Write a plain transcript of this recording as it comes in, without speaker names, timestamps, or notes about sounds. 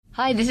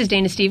Hi, this is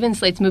Dana Stevens,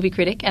 Slate's movie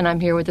critic, and I'm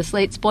here with the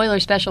Slate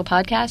Spoiler Special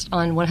podcast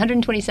on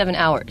 127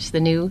 Hours, the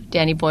new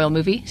Danny Boyle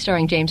movie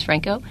starring James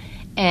Franco.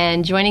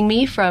 And joining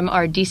me from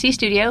our DC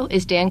studio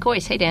is Dan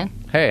Coyce. Hey, Dan.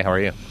 Hey, how are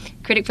you?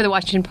 Critic for the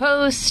Washington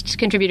Post,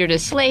 contributor to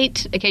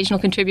Slate, occasional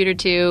contributor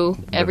to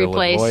every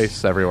place.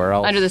 Voice, everywhere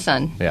else. Under the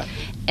sun. Yeah.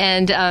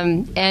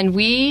 And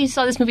we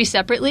saw this movie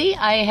separately.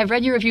 I have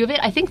read your review of it.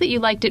 I think that you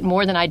liked it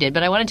more than I did,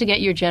 but I wanted to get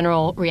your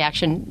general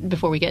reaction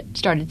before we get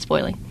started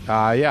spoiling.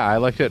 Yeah, I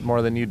liked it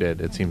more than you did,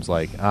 it seems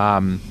like.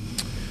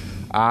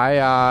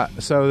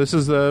 So this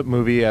is the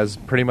movie, as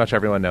pretty much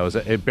everyone knows.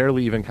 It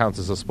barely even counts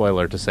as a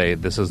spoiler to say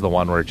this is the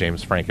one where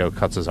James Franco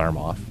cuts his arm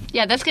off.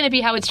 Yeah, that's going to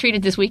be how it's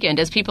treated this weekend,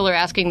 as people are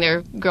asking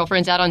their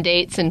girlfriends out on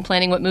dates and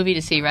planning what movie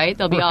to see, right?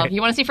 They'll be all,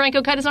 you want to see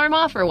Franco cut his arm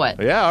off or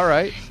what? Yeah, all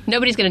right.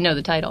 Nobody's going to know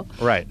the title.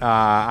 Right.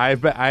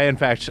 In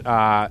fact,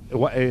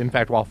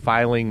 while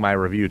filing my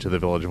review to the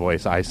Village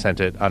Voice, I sent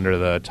it under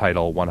the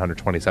title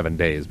 127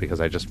 Days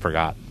because I just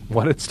forgot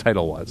what its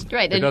title was.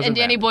 Right, and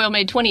Danny Boyle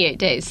made 28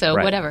 days, so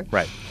right, whatever.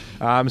 Right.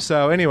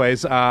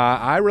 Anyways,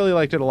 I really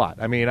liked it a lot.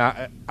 I mean,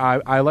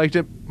 I liked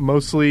it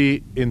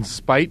mostly in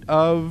spite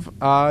of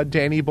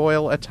Danny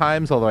Boyle at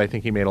times, although I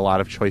think he made a lot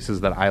of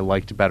choices that I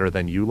liked better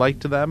than you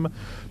liked them.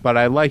 But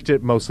I liked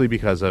it mostly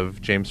because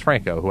of James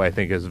Franco, who I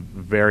think is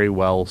very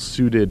well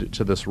suited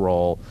to this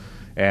role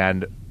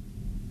and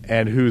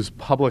whose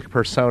public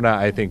persona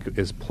I think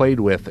is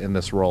played with in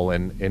this role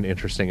in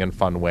interesting and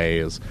fun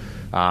ways.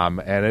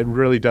 And it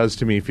really does,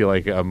 to me, feel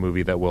like a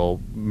movie that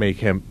will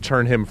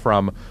turn him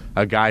from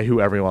a guy who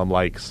everyone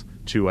likes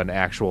to an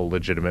actual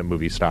legitimate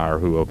movie star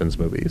who opens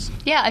movies.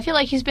 Yeah, I feel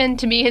like has been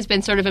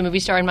sort of a movie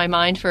star in my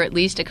mind for at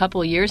least a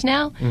couple of years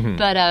now. Mm-hmm.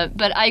 But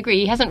I agree,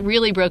 he hasn't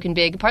really broken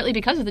big, partly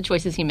because of the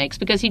choices he makes,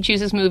 because he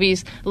chooses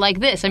movies like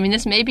this. I mean,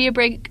 this may be a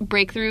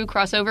breakthrough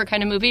crossover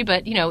kind of movie,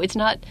 but, it's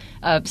not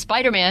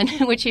Spider-Man,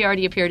 which he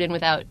already appeared in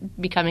without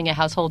becoming a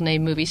household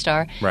name movie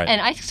star. Right. And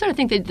I sort of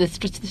think that the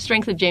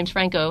strength of James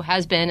Franco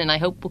has been, and I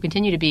hope will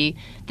continue to be,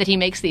 that he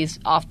makes these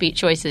offbeat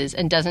choices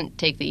and doesn't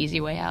take the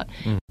easy way out.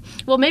 Mm.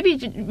 Well, maybe,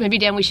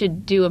 Dan, we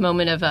should do a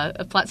moment of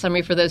a plot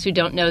summary for those who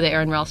don't know the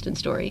Aron Ralston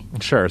story.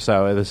 Sure.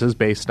 So this is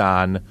based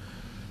on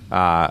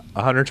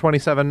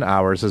 127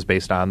 Hours is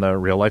based on the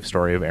real-life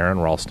story of Aron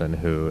Ralston,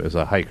 who is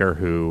a hiker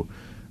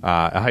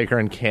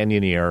and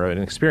canyoneer,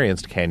 an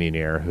experienced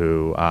canyoneer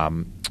who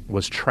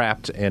was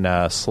trapped in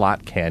a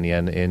slot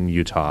canyon in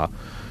Utah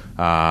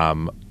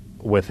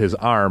with his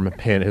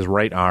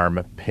right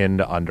arm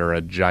pinned under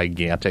a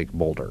gigantic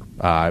boulder.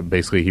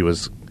 Basically, he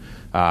was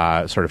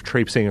sort of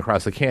traipsing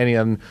across the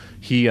canyon.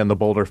 He and the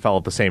boulder fell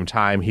at the same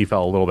time. He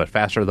fell a little bit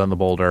faster than the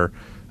boulder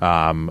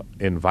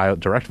in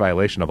direct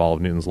violation of all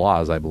of Newton's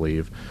laws, I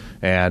believe.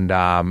 And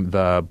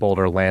the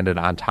boulder landed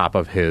on top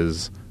of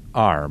his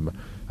arm,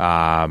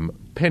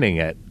 pinning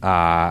it.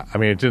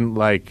 It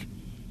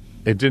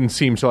didn't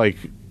seem to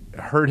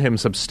hurt him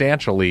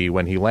substantially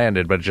when he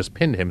landed, but it just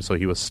pinned him, so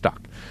he was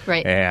stuck.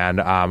 Right. And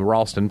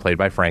Ralston, played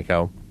by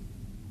Franco,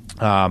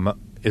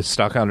 is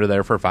stuck under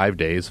there for 5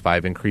 days,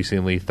 5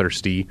 increasingly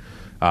thirsty,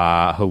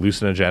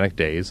 hallucinogenic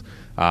days.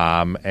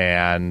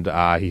 And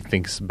he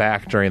thinks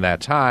back during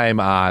that time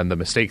on the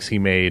mistakes he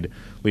made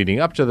leading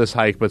up to this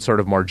hike, but sort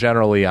of more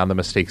generally on the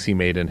mistakes he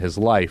made in his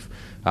life,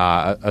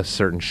 a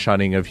certain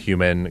shunning of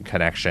human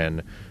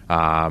connection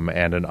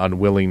and an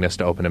unwillingness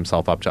to open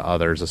himself up to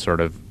others.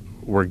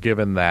 We're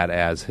given that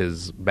as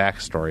his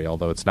backstory,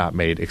 although it's not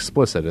made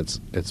explicit.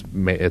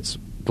 It's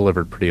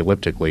delivered pretty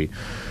elliptically.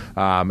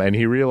 And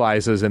he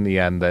realizes in the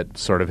end that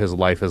sort of his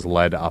life has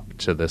led up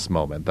to this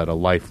moment, that a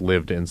life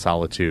lived in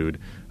solitude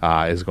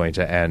is going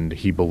to end,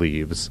 he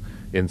believes,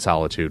 in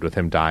solitude, with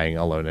him dying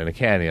alone in a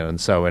canyon.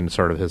 And so in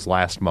sort of his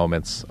last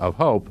moments of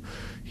hope,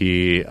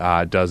 he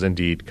does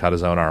indeed cut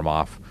his own arm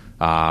off,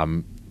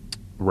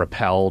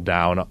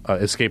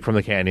 escape from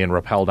the canyon,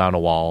 rappel down a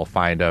wall,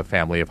 find a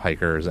family of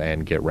hikers,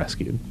 and get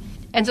rescued.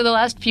 And so the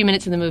last few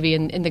minutes of the movie,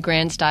 in the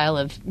grand style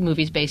of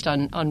movies based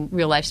on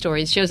real-life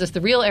stories, shows us the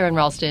real Aron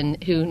Ralston,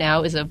 who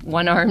now is a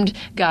one-armed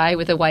guy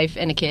with a wife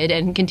and a kid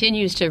and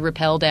continues to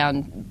rappel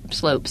down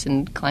slopes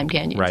and climb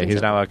canyons. Right.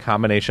 He's now a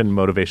combination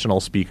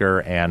motivational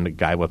speaker and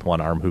guy with one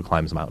arm who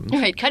climbs mountains.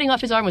 Right. Cutting off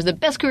his arm was the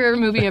best career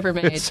movie ever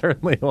made. It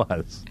certainly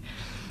was.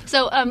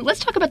 So let's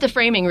talk about the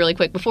framing really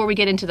quick before we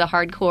get into the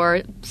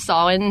hardcore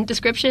saw-in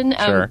description.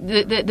 Sure.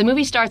 The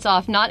movie starts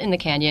off not in the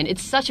canyon.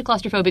 It's such a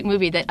claustrophobic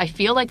movie that I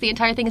feel like the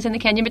entire thing is in the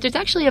canyon, but there's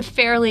actually a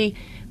fairly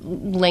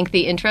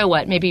lengthy intro,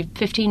 maybe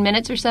 15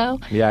 minutes or so?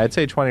 Yeah, I'd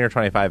say 20 or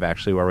 25,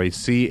 actually, where we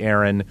see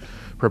Aron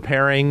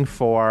preparing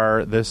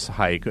for this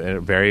hike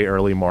very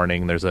early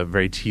morning. There's a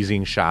very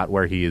teasing shot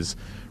where he's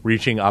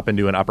reaching up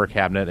into an upper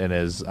cabinet in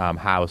his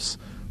house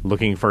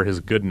looking for his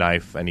good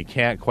knife, and he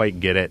can't quite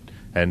get it.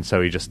 And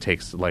so he just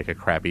takes like a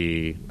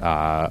crappy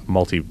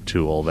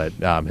multi-tool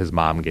that his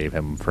mom gave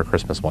him for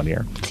Christmas one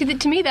year. See,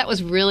 to me, that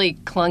was really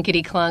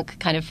clunkety-clunk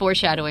kind of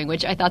foreshadowing,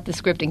 which I thought the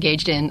script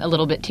engaged in a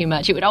little bit too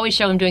much. It would always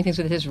show him doing things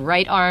with his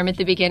right arm at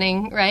the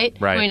beginning, right?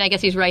 Right. I mean, I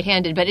guess he's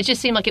right-handed, but it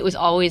just seemed like it was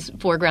always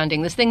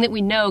foregrounding this thing that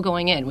we know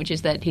going in, which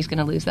is that he's going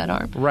to lose that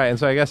arm. Right, and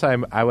so I guess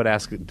I would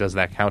ask, does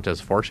that count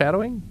as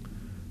foreshadowing?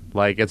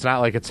 Like, it's not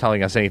like it's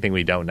telling us anything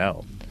we don't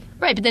know.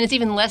 Right, but then it's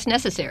even less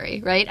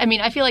necessary, right? I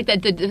mean, I feel like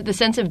that the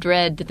sense of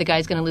dread that the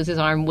guy's going to lose his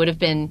arm would have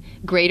been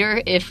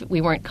greater if we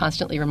weren't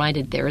constantly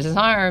reminded, there's his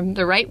arm,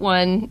 the right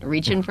one,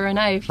 reaching for a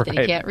knife that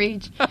he can't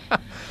reach.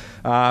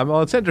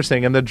 Well, it's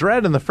interesting, and the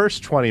dread in the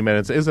first 20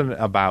 minutes isn't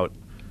about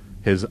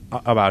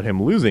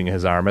him losing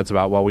his arm. It's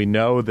about, well, we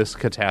know this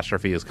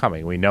catastrophe is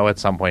coming. We know at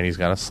some point he's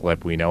going to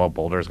slip. We know a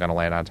boulder is going to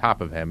land on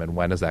top of him, and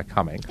when is that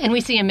coming? And we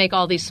see him make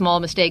all these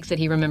small mistakes that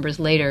he remembers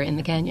later in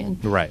the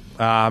canyon. Right.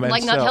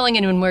 Like not telling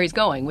anyone where he's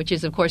going, which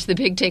is, of course, the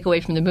big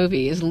takeaway from the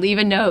movie, is leave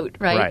a note,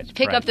 right?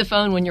 Pick up the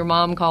phone when your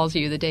mom calls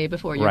you the day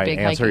before your big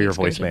hiking answer your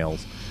excursion.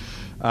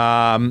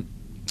 voicemails.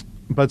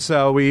 But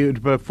so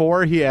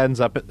before he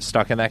ends up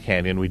stuck in that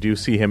canyon, we do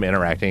see him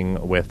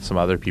interacting with some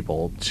other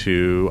people,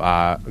 two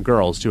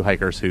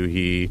hikers who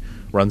he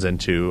runs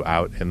into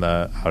out in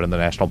the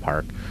national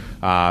park,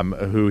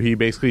 who he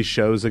basically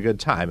shows a good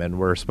time, and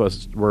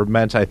we're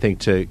meant, I think,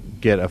 to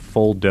get a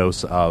full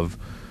dose of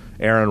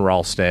Aaron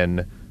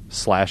Ralston /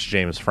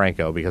 James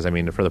Franco, because I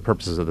mean, for the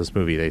purposes of this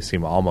movie, they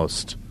seem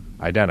almost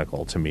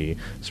identical to me.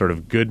 Sort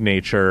of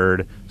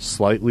good-natured,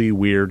 slightly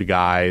weird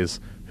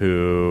guys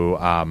who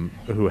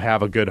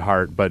have a good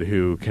heart, but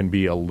who can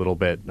be a little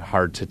bit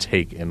hard to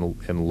take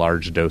in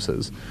large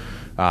doses.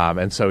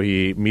 And so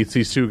he meets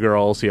these two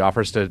girls. He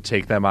offers to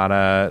take them on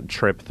a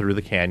trip through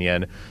the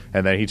canyon,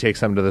 and then he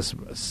takes them to this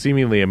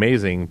seemingly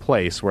amazing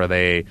place where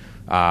they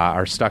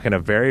are stuck in a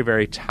very,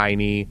 very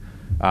tiny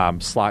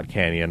slot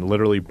canyon,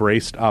 literally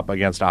braced up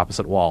against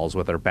opposite walls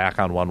with their back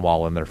on one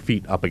wall and their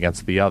feet up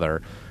against the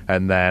other.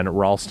 And then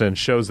Ralston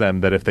shows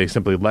them that if they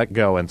simply let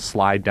go and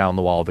slide down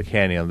the wall of the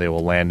canyon, they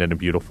will land in a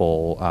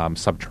beautiful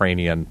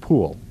subterranean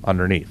pool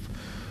underneath.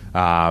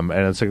 And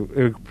it's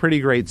a pretty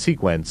great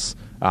sequence,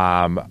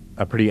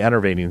 a pretty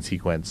enervating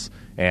sequence.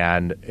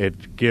 And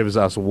it gives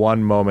us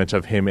one moment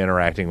of him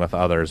interacting with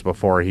others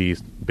before he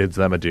bids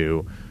them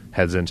adieu,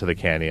 heads into the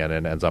canyon,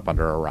 and ends up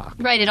under a rock.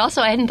 Right. It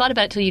also, I hadn't thought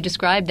about it till you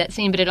described that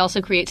scene, but it also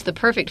creates the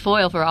perfect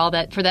foil for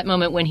that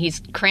moment when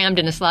he's crammed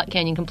in a slot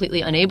canyon,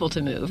 completely unable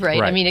to move.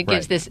 Right. I mean, it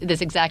gives this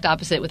exact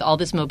opposite with all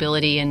this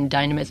mobility and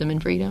dynamism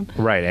and freedom.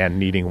 Right, and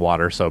needing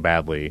water so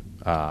badly,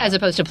 as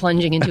opposed to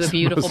plunging into a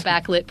beautiful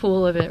backlit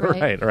pool of it.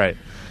 Right. Right.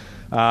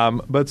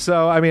 But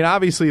so, I mean,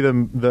 obviously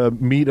the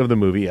meat of the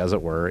movie, as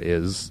it were,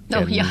 is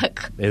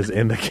yuck. Is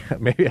in the.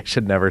 Maybe I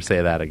should never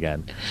say that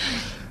again.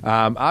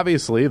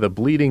 Obviously, the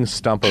bleeding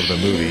stump of the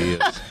movie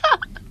is...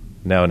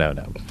 No.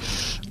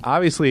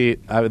 Obviously,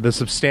 the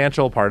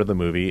substantial part of the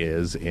movie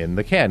is in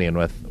the canyon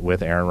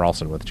with Aaron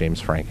Ralston, with James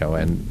Franco.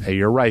 And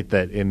you're right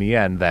that in the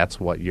end, that's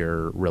what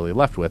you're really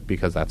left with,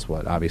 because that's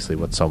what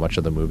so much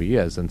of the movie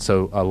is. And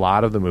so a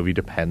lot of the movie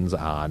depends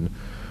on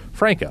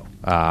Franco.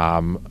 I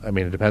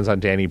mean, it depends on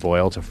Danny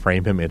Boyle to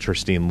frame him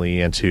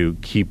interestingly and to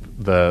keep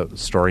the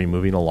story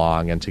moving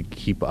along and to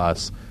keep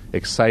us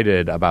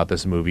excited about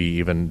this movie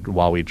even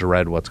while we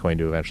dread what's going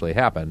to eventually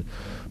happen.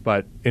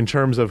 But in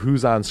terms of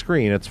who's on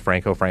screen, it's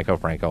Franco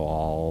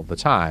all the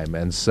time.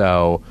 And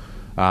so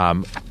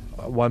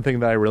one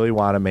thing that I really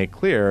want to make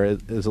clear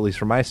is, at least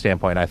from my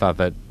standpoint, I thought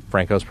that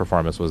Franco's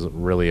performance was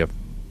really a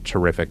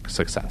terrific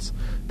success.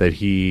 That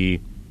he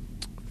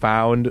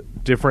found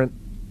different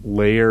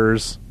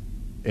layers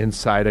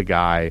inside a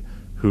guy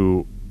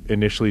who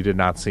initially did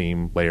not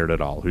seem layered at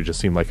all, who just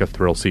seemed like a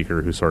thrill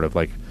seeker who sort of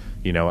like,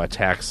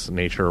 attacks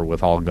nature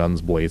with all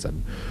guns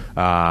blazing.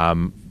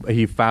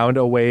 He found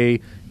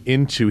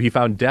he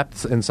found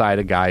depths inside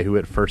a guy who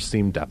at first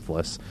seemed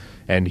depthless,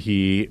 and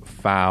he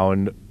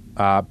found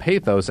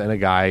pathos in a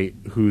guy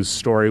whose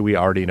story we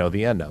already know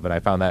the end of. And I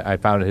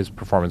found his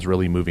performance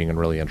really moving and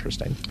really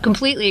interesting.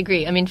 Completely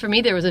agree. I mean, for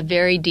me, there was a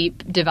very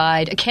deep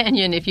divide, a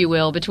canyon, if you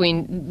will,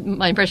 between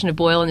my impression of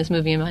Boyle in this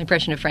movie and my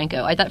impression of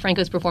Franco. I thought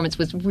Franco's performance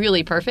was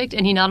really perfect,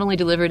 and he not only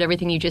delivered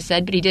everything you just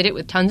said, but he did it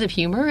with tons of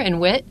humor and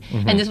wit.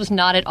 Mm-hmm. And this was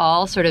not at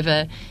all sort of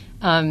a...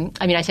 I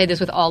mean, I say this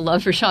with all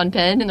love for Sean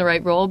Penn in the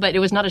right role, but it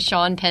was not a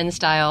Sean Penn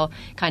style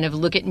kind of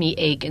look at me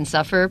ache and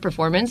suffer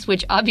performance,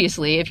 which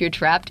obviously if you're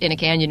trapped in a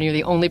canyon and you're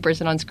the only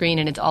person on screen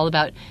and it's all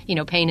about,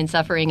 pain and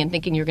suffering and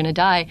thinking you're going to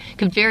die,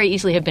 could very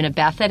easily have been a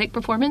pathetic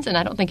performance, and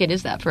I don't think it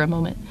is that for a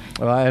moment.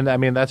 Well, and I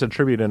mean, that's a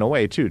tribute in a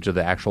way, too, to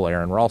the actual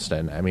Aaron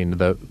Ralston. I mean,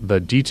 the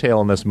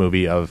detail in this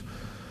movie of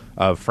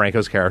of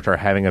Franco's character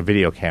having a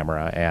video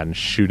camera and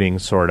shooting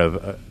sort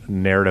of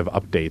narrative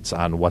updates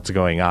on what's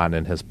going on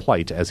in his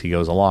plight as he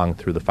goes along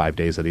through the 5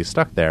 days that he's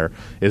stuck there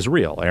is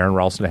real. Aaron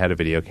Ralston had a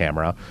video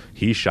camera.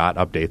 He shot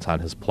updates on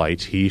his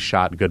plight. He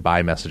shot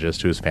goodbye messages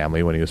to his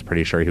family when he was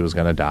pretty sure he was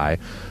going to die.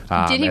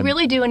 Did he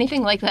really do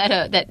anything like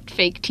that? That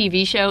fake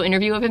TV show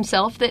interview of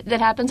himself that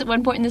happens at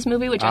one point in this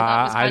movie, which I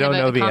thought was kind I don't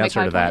of know a the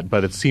answer to that,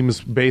 but it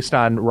seems based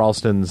on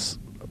Ralston's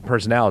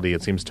personality,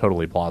 it seems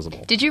totally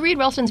plausible. Did you read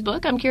Ralston's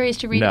book? I'm curious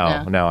to read it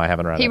now. No, I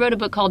haven't read it. He wrote a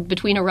book called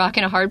Between a Rock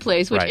and a Hard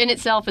Place, which Right. in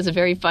itself is a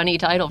very funny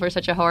title for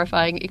such a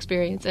horrifying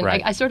experience. And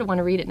Right. I sort of want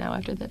to read it now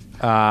after this.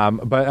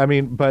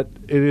 But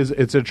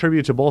it's a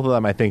tribute to both of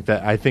them. I think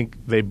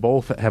they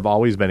both have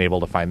always been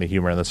able to find the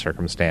humor in the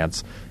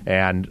circumstance,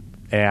 and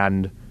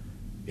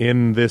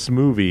in this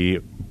movie,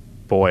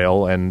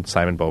 Boyle and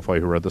Simon Beaufoy,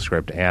 who wrote the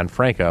script, and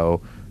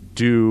Franco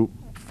do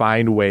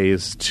find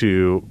ways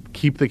to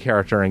keep the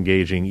character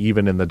engaging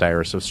even in the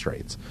direst of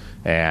straits.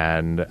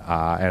 And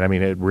I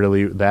mean,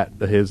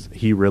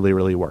 he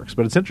really works.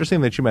 But it's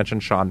interesting that you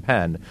mentioned Sean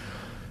Penn.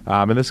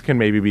 And this can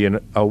maybe be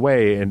a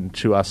way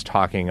into us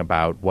talking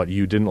about what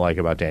you didn't like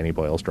about Danny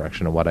Boyle's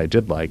direction and what I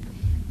did like.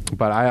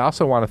 But I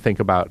also want to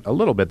think about a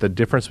little bit the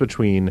difference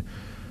between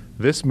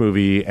this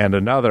movie and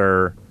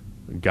another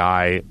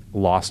guy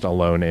lost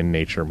alone in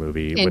nature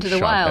movie, Into which the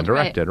Sean Wild, Penn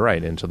directed,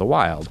 right, Into the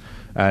Wild.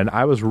 And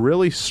I was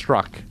really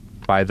struck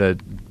by the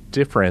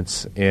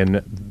difference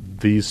in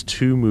these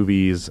two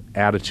movies'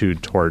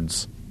 attitude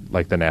towards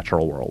like the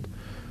natural world.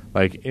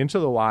 Like Into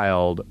the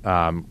Wild,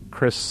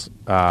 Chris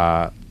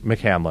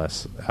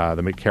McCandless,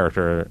 the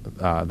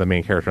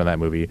main character in that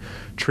movie,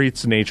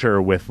 treats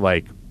nature with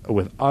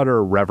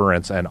utter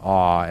reverence and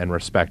awe and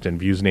respect, and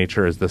views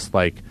nature as this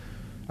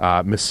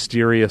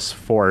mysterious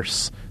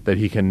force that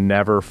he can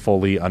never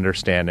fully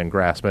understand and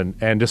grasp.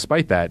 And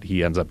despite that,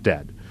 he ends up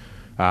dead.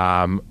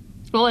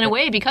 Well, in a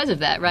way, because of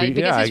that, right?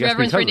 Because his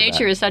reverence for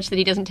nature is such that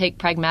he doesn't take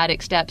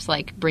pragmatic steps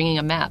like bringing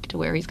a map to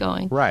where he's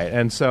going. Right.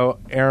 And so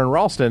Aaron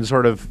Ralston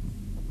sort of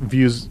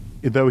views,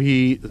 though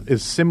he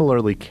is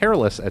similarly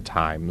careless at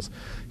times,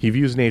 he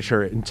views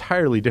nature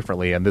entirely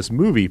differently. And this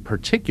movie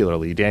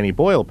particularly, Danny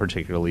Boyle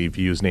particularly,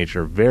 views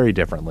nature very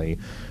differently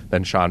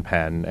than Sean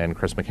Penn and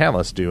Chris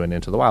McCandless do in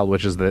Into the Wild,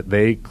 which is that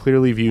they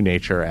clearly view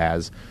nature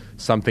as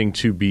something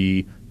to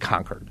be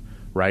conquered.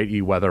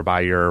 Right, whether by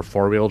your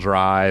four-wheel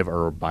drive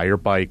or by your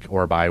bike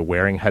or by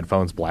wearing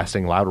headphones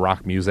blasting loud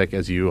rock music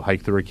as you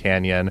hike through a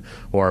canyon,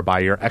 or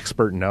by your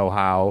expert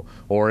know-how,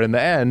 or in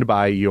the end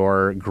by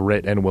your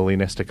grit and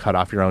willingness to cut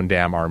off your own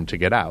damn arm to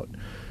get out.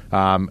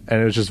 And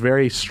it was just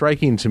very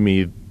striking to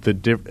me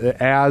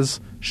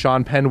as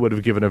Sean Penn would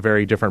have given a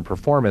very different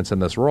performance in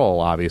this role,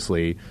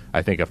 obviously,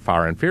 I think a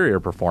far inferior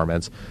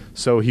performance,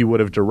 so he would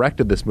have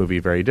directed this movie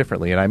very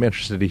differently. And I'm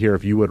interested to hear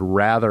if you would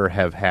rather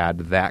have had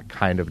that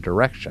kind of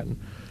direction.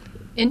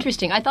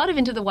 Interesting. I thought of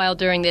Into the Wild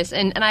during this,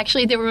 and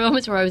actually there were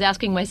moments where I was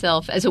asking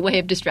myself, as a way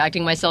of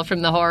distracting myself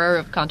from the horror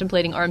of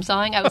contemplating arm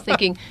sawing, I was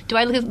thinking, do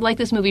I like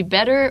this movie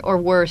better or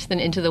worse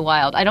than Into the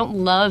Wild? I don't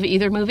love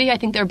either movie. I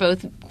think they're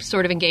both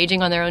sort of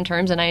engaging on their own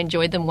terms, and I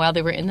enjoyed them while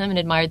they were in them and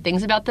admired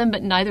things about them,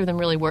 but neither of them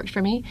really worked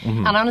for me.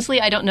 Mm-hmm. And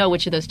honestly, I don't know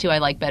which of those two I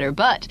like better,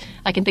 but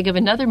I can think of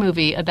another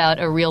movie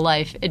about a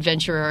real-life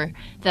adventurer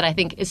that I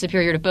think is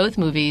superior to both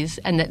movies,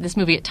 and that this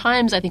movie at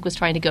times I think was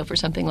trying to go for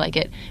something like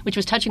it, which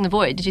was Touching the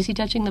Void. Did you see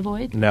Touching the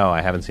Void? No,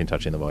 I haven't seen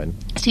Touching the Void.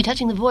 See,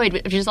 Touching the Void,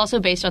 which is also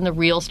based on the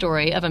real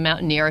story of a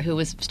mountaineer who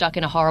was stuck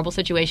in a horrible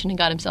situation and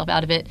got himself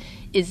out of it,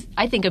 is,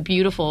 I think, a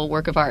beautiful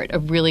work of art, a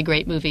really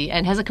great movie,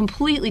 and has a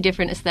completely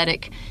different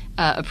aesthetic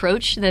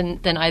approach than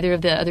either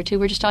of the other two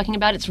we're just talking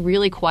about. It's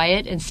really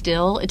quiet and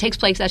still. It takes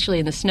place actually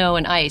in the snow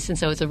and ice, and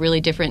so it's a really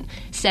different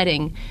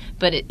setting,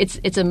 but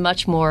it's a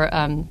much more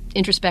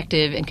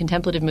introspective and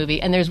contemplative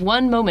movie. And there's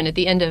one moment at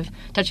the end of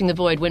Touching the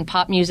Void when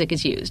pop music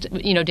is used.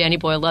 You know, Danny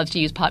Boyle loves to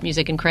use pop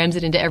music and crams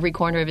it into every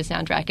corner of his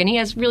soundtrack. And he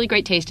has really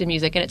great taste in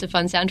music, and it's a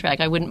fun soundtrack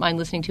I wouldn't mind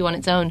listening to on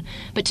its own.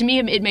 But to me,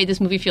 it made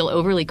this movie feel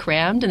overly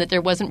crammed, and that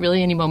there wasn't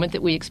really any moment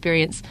that we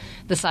experience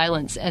the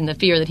silence and the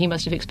fear that he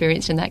must have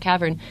experienced in that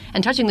cavern.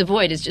 And Touching the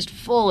Void is just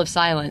full of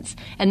silence.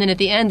 And then at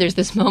the end, there's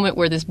this moment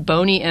where this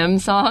Boney M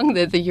song,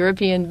 the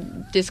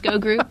European disco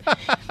group,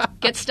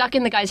 gets stuck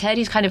in the guy's head.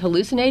 He's kind of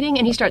hallucinating,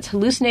 and he starts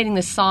hallucinating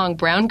this song,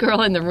 Brown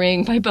Girl in the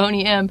Ring by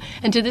Boney M.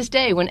 And to this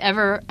day,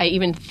 whenever I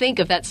even think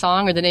of that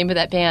song or the name of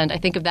that band, I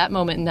think of that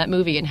moment in that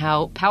movie and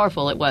how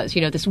powerful it was.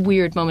 You know, this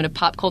weird moment of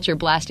pop culture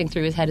blasting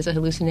through his head as a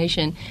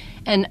hallucination.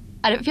 And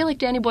I feel like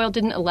Danny Boyle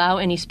didn't allow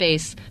any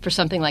space for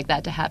something like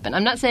that to happen.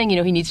 I'm not saying,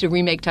 he needs to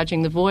remake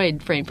Touching the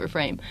Void frame for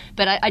frame,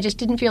 but I just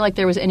didn't feel like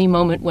there was any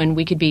moment when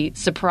we could be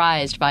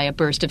surprised by a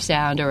burst of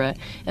sound or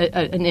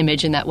an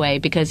image in that way,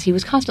 because he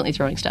was constantly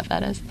throwing stuff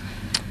at us.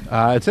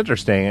 It's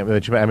interesting.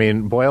 I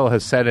mean, Boyle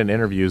has said in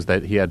interviews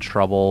that he had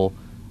trouble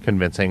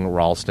convincing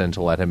Ralston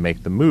to let him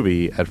make the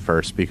movie at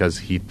first because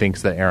he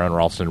thinks that Aaron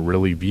Ralston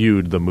really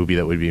viewed the movie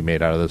that would be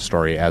made out of the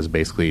story as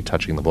basically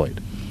Touching the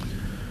Void.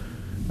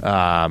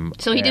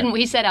 So he didn't.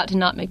 He set out to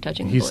not make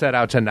Touching the Void. He set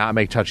out to not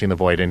make Touching the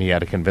Void, and he had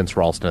to convince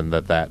Ralston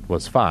that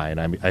was fine.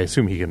 I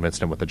assume he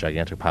convinced him with a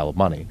gigantic pile of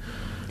money.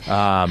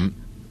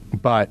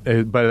 But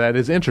that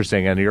is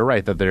interesting, and you're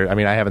right that there. I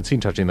mean, I haven't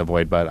seen Touching the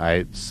Void, but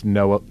I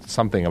know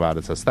something about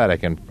its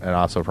aesthetic, and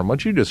also from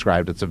what you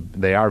described,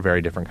 they are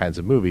very different kinds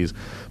of movies.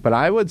 But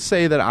I would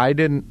say that I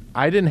didn't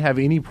have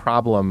any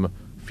problem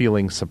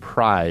feeling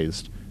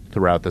surprised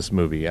throughout this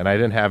movie, and I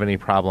didn't have any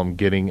problem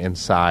getting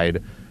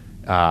inside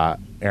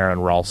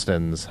Aaron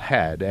Ralston's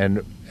head,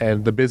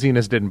 and the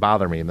busyness didn't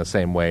bother me in the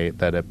same way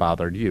that it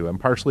bothered you. And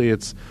partially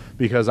it's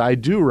because I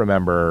do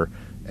remember,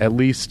 at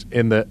least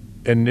in the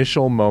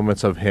initial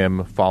moments of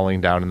him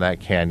falling down in that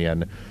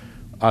canyon,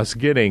 us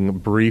getting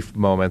brief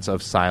moments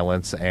of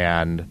silence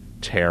and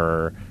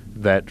terror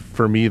that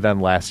for me then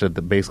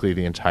lasted basically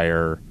the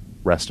entire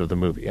rest of the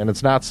movie. And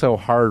it's not so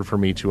hard for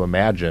me to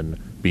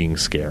imagine being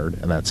scared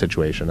in that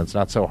situation. It's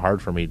not so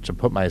hard for me to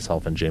put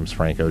myself in James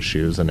Franco's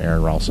shoes and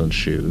Aaron Ralston's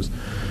shoes.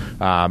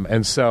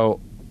 And so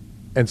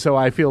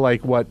I feel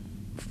like what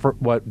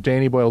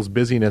Danny Boyle's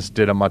busyness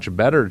did a much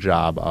better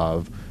job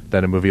of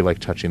than a movie like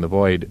Touching the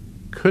Void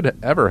could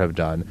ever have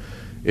done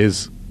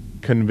is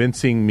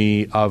convincing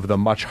me of the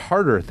much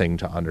harder thing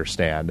to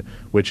understand,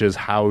 which is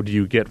how do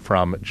you get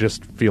from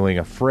just feeling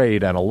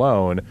afraid and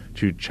alone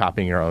to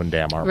chopping your own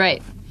damn arm right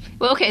off.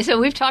 Well, okay, so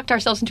we've talked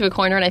ourselves into a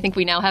corner, and I think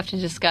we now have to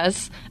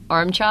discuss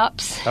arm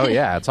chops. Oh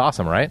yeah, it's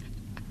awesome, right?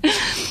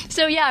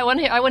 So yeah, I want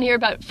to hear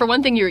about, for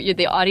one thing,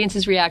 the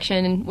audience's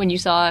reaction when you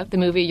saw the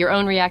movie, your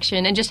own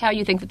reaction, and just how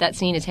you think that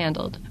scene is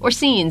handled, or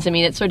scenes. I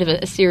mean, it's sort of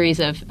a series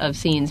of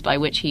scenes by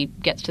which he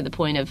gets to the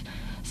point of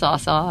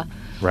saw.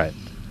 Right.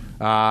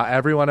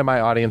 Everyone in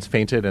my audience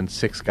fainted and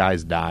 6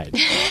 guys died.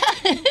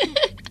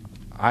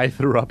 I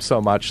threw up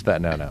so much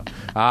that no.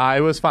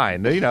 It was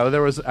fine. You know,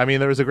 there was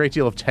a great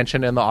deal of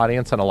tension in the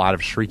audience and a lot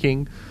of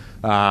shrieking.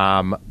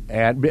 And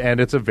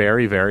it's a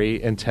very,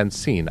 very intense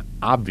scene,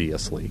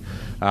 obviously.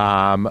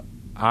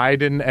 I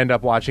didn't end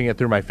up watching it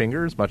through my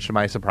fingers, much to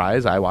my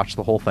surprise. I watched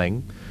the whole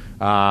thing.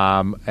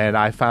 And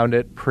I found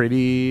it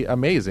pretty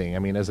amazing. I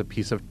mean, as a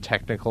piece of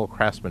technical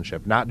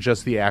craftsmanship, not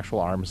just the actual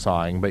arm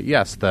sawing, but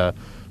yes, the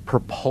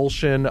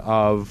propulsion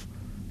of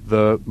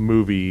the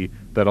movie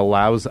that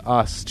allows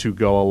us to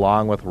go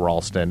along with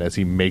Ralston as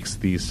he makes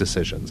these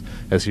decisions,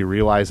 as he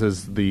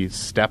realizes the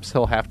steps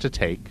he'll have to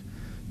take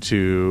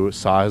to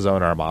saw his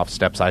own arm off,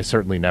 steps I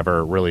certainly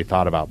never really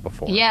thought about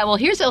before. Yeah, well,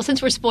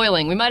 since we're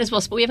spoiling, we might as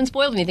well, we haven't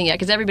spoiled anything yet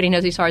because everybody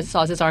knows he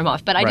saws his arm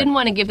off, but I didn't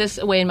want to give this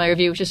away in my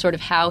review, which is sort of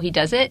how he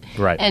does it.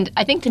 Right. And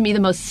I think to me the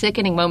most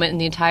sickening moment in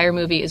the entire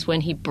movie is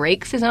when he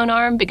breaks his own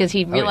arm because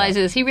he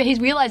realizes, he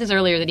realizes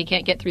earlier that he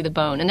can't get through the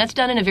bone, and that's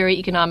done in a very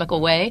economical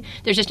way.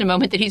 There's just a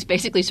moment that he's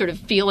basically sort of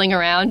feeling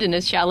around in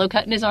a shallow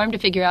cut in his arm to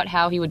figure out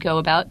how he would go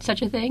about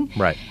such a thing.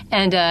 Right.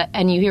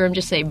 And you hear him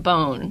just say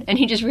bone, and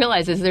he just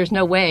realizes there's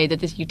no way that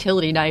this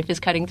utility knife is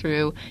cutting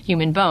through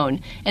human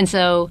bone. And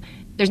so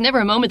there's never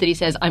a moment that he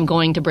says, I'm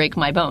going to break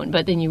my bone,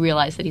 but then you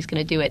realize that he's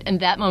going to do it. And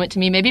that moment to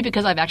me, maybe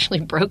because I've actually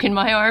broken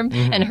my arm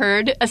and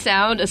heard a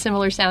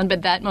similar sound,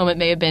 but that moment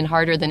may have been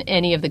harder than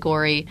any of the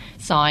gory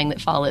sawing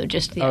that followed.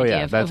 Just the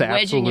idea of wedging your own bone.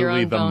 That's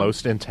absolutely the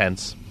most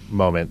intense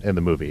moment in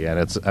the movie, and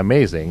it's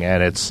amazing.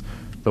 And it's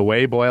the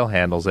way Boyle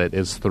handles it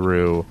is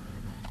through,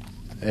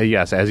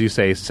 yes, as you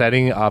say,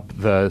 setting up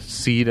the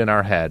seed in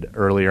our head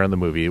earlier in the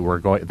movie.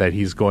 That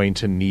he's going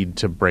to need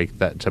to break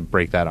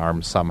that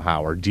arm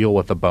somehow, or deal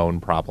with the bone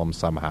problem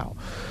somehow.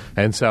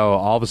 And so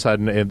all of a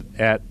sudden,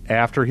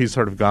 after he's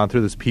sort of gone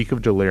through this peak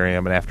of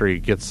delirium, and after he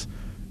gets,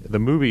 the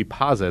movie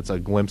posits a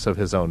glimpse of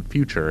his own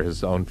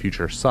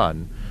future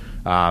son.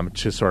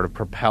 To sort of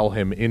propel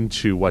him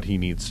into what he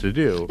needs to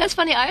do. That's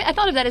funny. I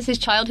thought of that as his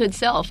childhood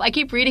self. I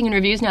keep reading in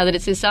reviews now that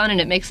it's his son, and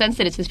it makes sense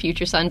that it's his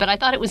future son, but I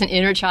thought it was an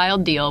inner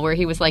child deal where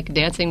he was like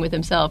dancing with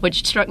himself,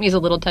 which struck me as a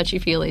little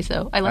touchy-feely,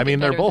 so I like it. I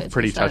mean, they're both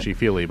pretty his son.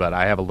 Touchy-feely, but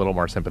I have a little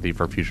more sympathy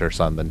for future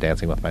son than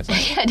dancing with my son.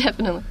 Yeah,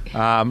 definitely.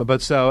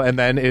 And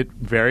then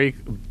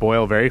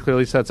Boyle very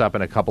clearly sets up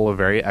in a couple of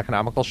very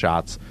economical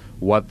shots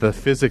what the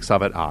physics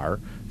of it are,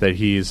 that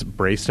he's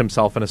braced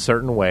himself in a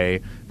certain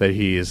way, that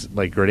he's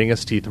like gritting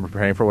his teeth and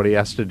preparing for what he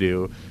has to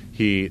do.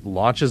 He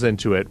launches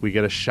into it. We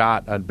get a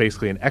shot,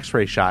 basically an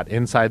X-ray shot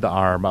inside the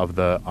arm of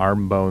the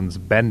arm bones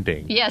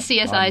bending. Yeah,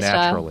 CSI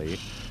naturally.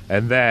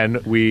 And then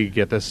we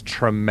get this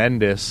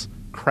tremendous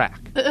crack.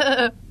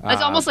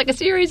 It's almost like a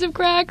series of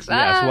cracks.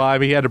 Yes, well, I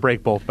mean, he had to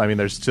break both. I mean,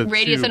 there's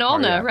radius and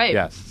ulna, right?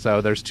 Yes, so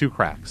there's 2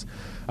 cracks.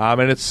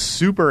 And it's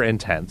super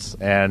intense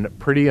and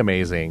pretty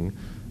amazing.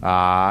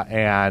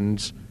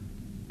 And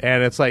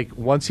it's like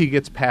once he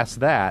gets past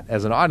that,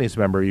 as an audience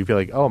member, you feel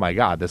like, oh my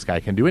God, this guy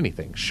can do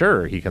anything.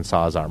 Sure, he can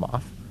saw his arm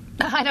off.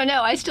 I don't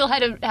know. I still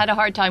had a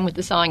hard time with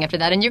the song after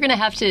that. And you're going to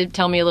have to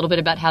tell me a little bit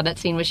about how that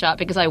scene was shot,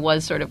 because I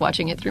was sort of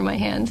watching it through my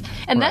hands.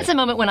 And that's a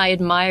moment when I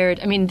admired.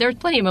 I mean, there's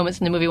plenty of moments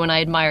in the movie when I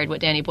admired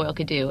what Danny Boyle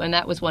could do, and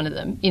that was one of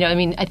them. You know, I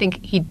mean, I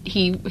think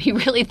he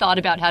really thought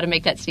about how to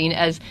make that scene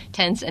as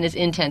tense and as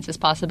intense as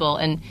possible,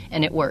 and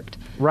it worked.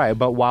 Right,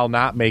 but while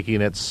not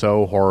making it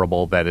so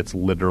horrible that it's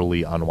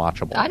literally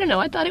unwatchable. I don't know.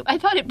 I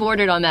thought it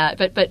bordered on that,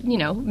 but you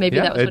know, maybe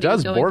that was what it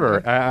does he was going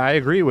border. for. I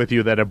agree with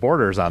you that it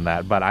borders on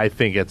that, but I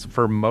think it's,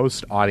 for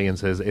most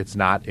audiences, it's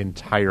not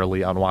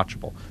entirely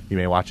unwatchable. You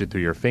may watch it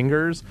through your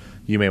fingers.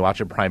 You may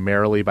watch it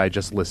primarily by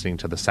just listening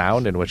to the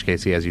sound, in which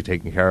case he has you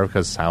taken care of,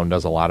 because sound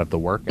does a lot of the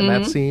work in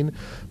that scene.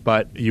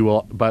 But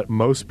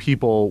most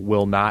people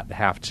will not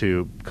have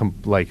to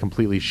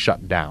completely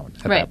shut down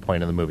at that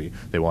point in the movie.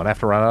 They won't have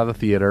to run out of the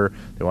theater.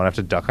 They won't have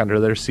to duck under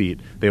their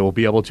seat. They will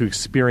be able to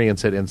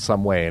experience it in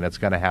some way, and it's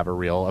going to have a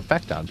real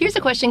effect on people. Here's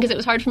a question, because it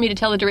was hard for me to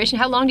tell the duration.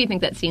 How long do you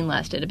think that scene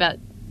lasted? About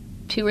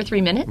 2 or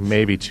 3 minutes?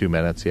 Maybe 2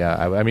 minutes, yeah.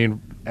 I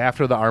mean,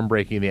 after the arm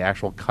breaking, the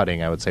actual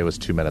cutting, I would say, was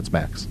 2 minutes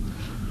max.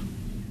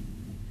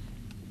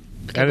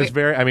 And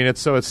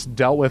it's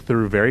dealt with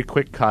through very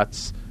quick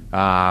cuts.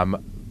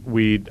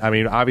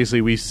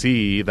 Obviously we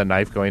see the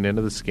knife going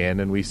into the skin,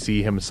 and we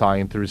see him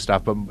sawing through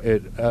stuff, but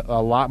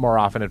a lot more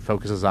often it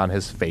focuses on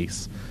his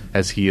face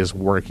as he is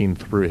working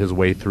through his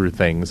way through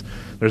things.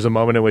 There's a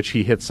moment in which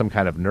he hits some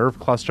kind of nerve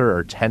cluster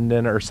or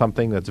tendon or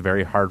something that's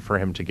very hard for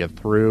him to get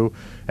through,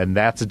 and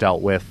that's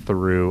dealt with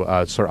through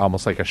sort of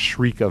almost like a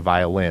shriek of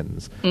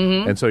violins.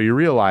 And so you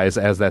realize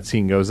as that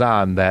scene goes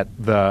on that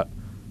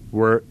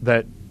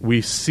we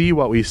see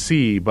what we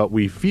see, but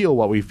we feel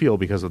what we feel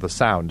because of the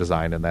sound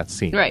design in that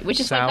scene. Right,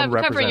 which is like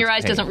covering your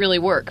eyes doesn't really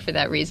work for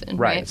that reason.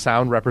 Right,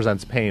 sound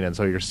represents pain, and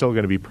so you're still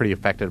going to be pretty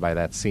affected by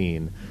that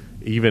scene,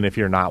 even if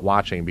you're not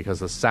watching,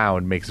 because the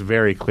sound makes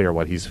very clear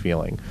what he's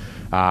feeling.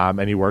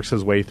 And he works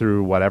his way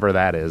through whatever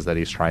that is that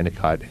he's trying to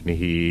cut, and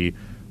he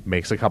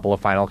makes a couple of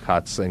final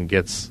cuts and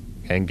gets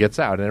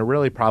out. And it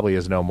really probably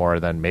is no more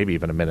than maybe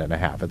even a minute and a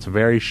half. It's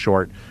very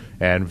short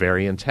and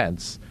very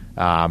intense.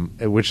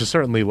 Which is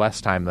certainly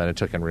less time than it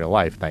took in real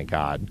life, thank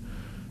God.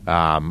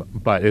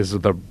 But is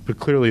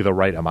clearly the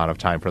right amount of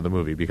time for the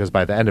movie, because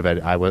by the end of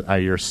it,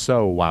 you're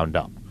so wound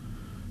up.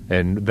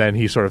 And then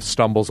he sort of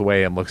stumbles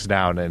away and looks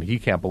down, and he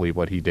can't believe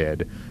what he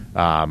did.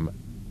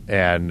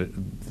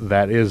 And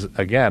that is,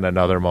 again,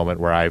 another moment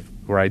where I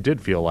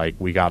did feel like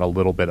we got a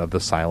little bit of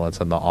the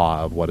silence and the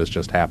awe of what has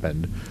just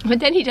happened. But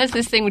then he does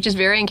this thing which is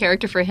very in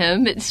character for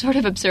him. It's sort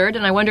of absurd,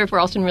 and I wonder if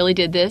Ralston really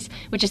did this,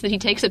 which is that he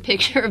takes a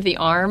picture of the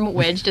arm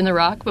wedged in the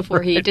rock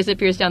before he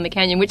disappears down the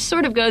canyon, which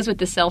sort of goes with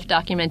the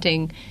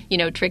self-documenting,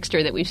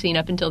 trickster that we've seen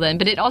up until then.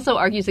 But it also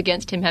argues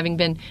against him having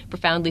been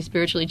profoundly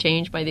spiritually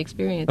changed by the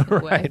experience in a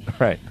way.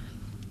 Right.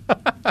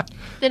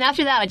 Then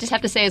after that, I just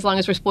have to say, as long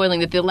as we're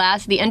spoiling, that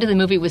the end of the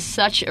movie was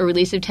such a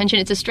release of tension.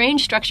 It's a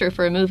strange structure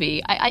for a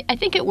movie. I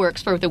think it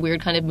works for the weird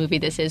kind of movie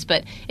this is,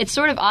 but it's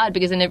sort of odd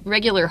because in a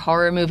regular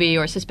horror movie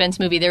or suspense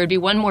movie, there would be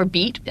one more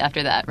beat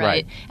after that,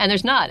 right? And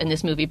there's not in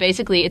this movie.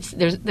 Basically,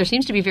 there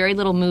seems to be very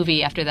little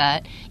movie after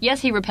that. Yes,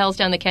 he rappels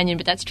down the canyon,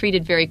 but that's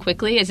treated very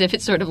quickly as if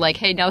it's sort of like,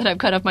 hey, now that I've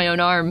cut off my own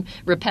arm,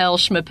 rappel,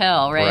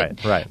 schmappel,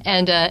 right? Right.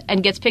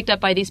 And gets picked up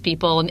by these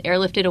people and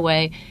airlifted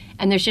away.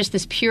 And there's just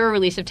this pure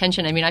release of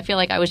tension. I mean, I feel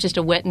like I was just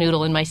a wet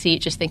noodle in my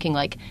seat just thinking,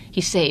 like,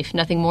 he's safe.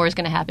 Nothing more is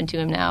going to happen to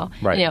him now.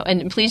 Right.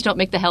 And please don't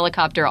make the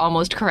helicopter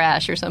almost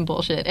crash or some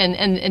bullshit.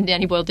 And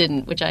Danny Boyle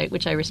didn't, which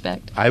I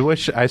respect.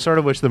 I sort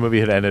of wish the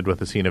movie had ended with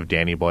the scene of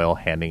Danny Boyle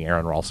handing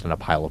Aaron Ralston a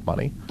pile of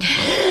money.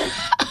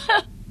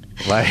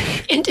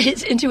 Like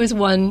into his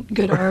one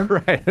good arm.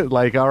 Right.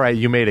 Like, all right,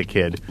 you made it,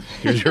 kid.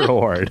 Here's your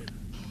reward.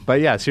 But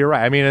yes, you're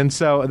right. I mean, and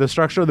so the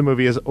structure of the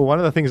movie is one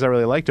of the things I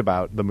really liked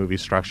about the movie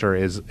structure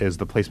is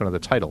the placement of the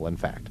title, in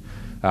fact.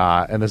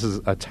 And this is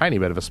a tiny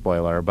bit of a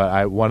spoiler,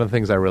 but one of the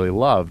things I really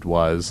loved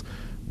was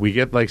we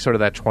get like sort of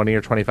that 20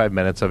 or 25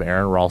 minutes of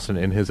Aaron Ralston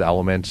in his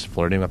element,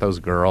 flirting with those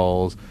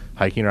girls,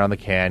 hiking around the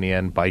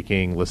canyon,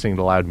 biking, listening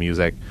to loud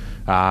music.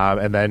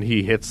 And then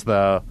he hits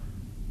the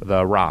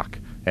rock.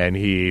 And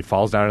he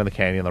falls down in the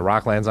canyon. The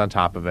rock lands on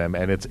top of him.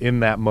 And it's in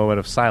that moment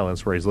of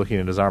silence where he's looking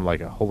at his arm like,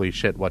 holy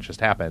shit, what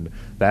just happened?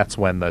 That's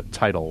when the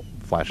title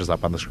flashes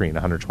up on the screen,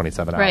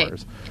 127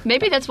 hours.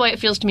 Maybe that's why it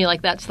feels to me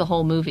like that's the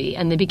whole movie.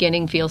 And the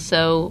beginning feels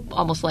so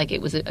almost like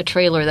it was a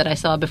trailer that I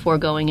saw before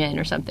going in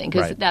or something.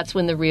 Because that's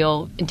when the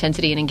real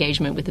intensity and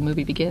engagement with the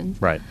movie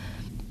begins. Right.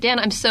 Dan,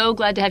 I'm so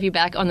glad to have you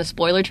back on the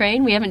spoiler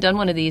train. We haven't done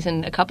one of these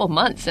in a couple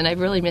months, and I've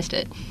really missed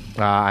it.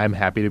 I'm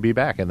happy to be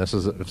back, and this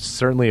is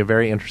certainly a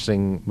very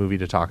interesting movie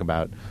to talk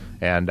about.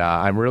 And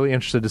I'm really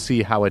interested to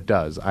see how it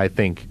does. I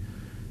think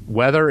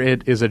whether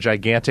it is a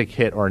gigantic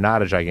hit or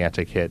not a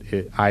gigantic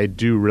hit, I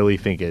do really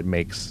think it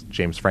makes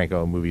James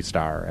Franco a movie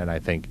star, and I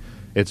think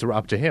it's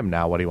up to him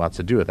now what he wants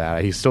to do with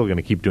that. He's still going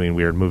to keep doing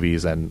weird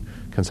movies and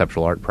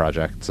conceptual art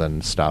projects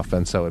and stuff,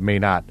 and so it may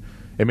not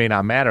it may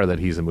not matter that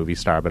he's a movie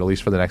star, but at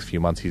least for the next few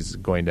months, he's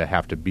going to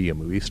have to be a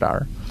movie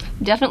star.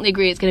 Definitely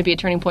agree it's going to be a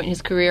turning point in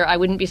his career. I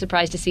wouldn't be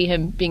surprised to see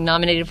him being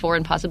nominated for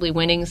and possibly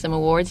winning some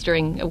awards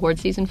during award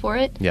season for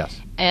it. Yes.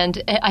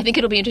 And I think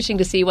it'll be interesting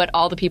to see what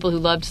all the people who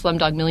loved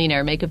Slumdog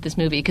Millionaire make of this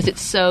movie, because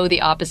it's so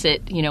the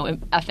opposite,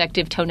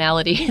 affective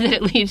tonality that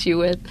it leaves you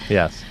with.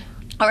 Yes.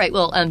 All right,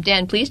 well,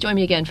 Dan, please join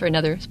me again for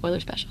another spoiler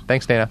special.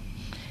 Thanks, Dana.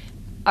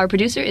 Our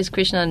producer is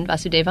Krishnan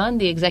Vasudevan.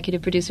 The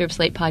executive producer of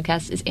Slate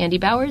Podcasts is Andy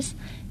Bowers.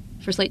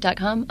 For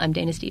Slate.com, I'm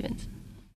Dana Stevens.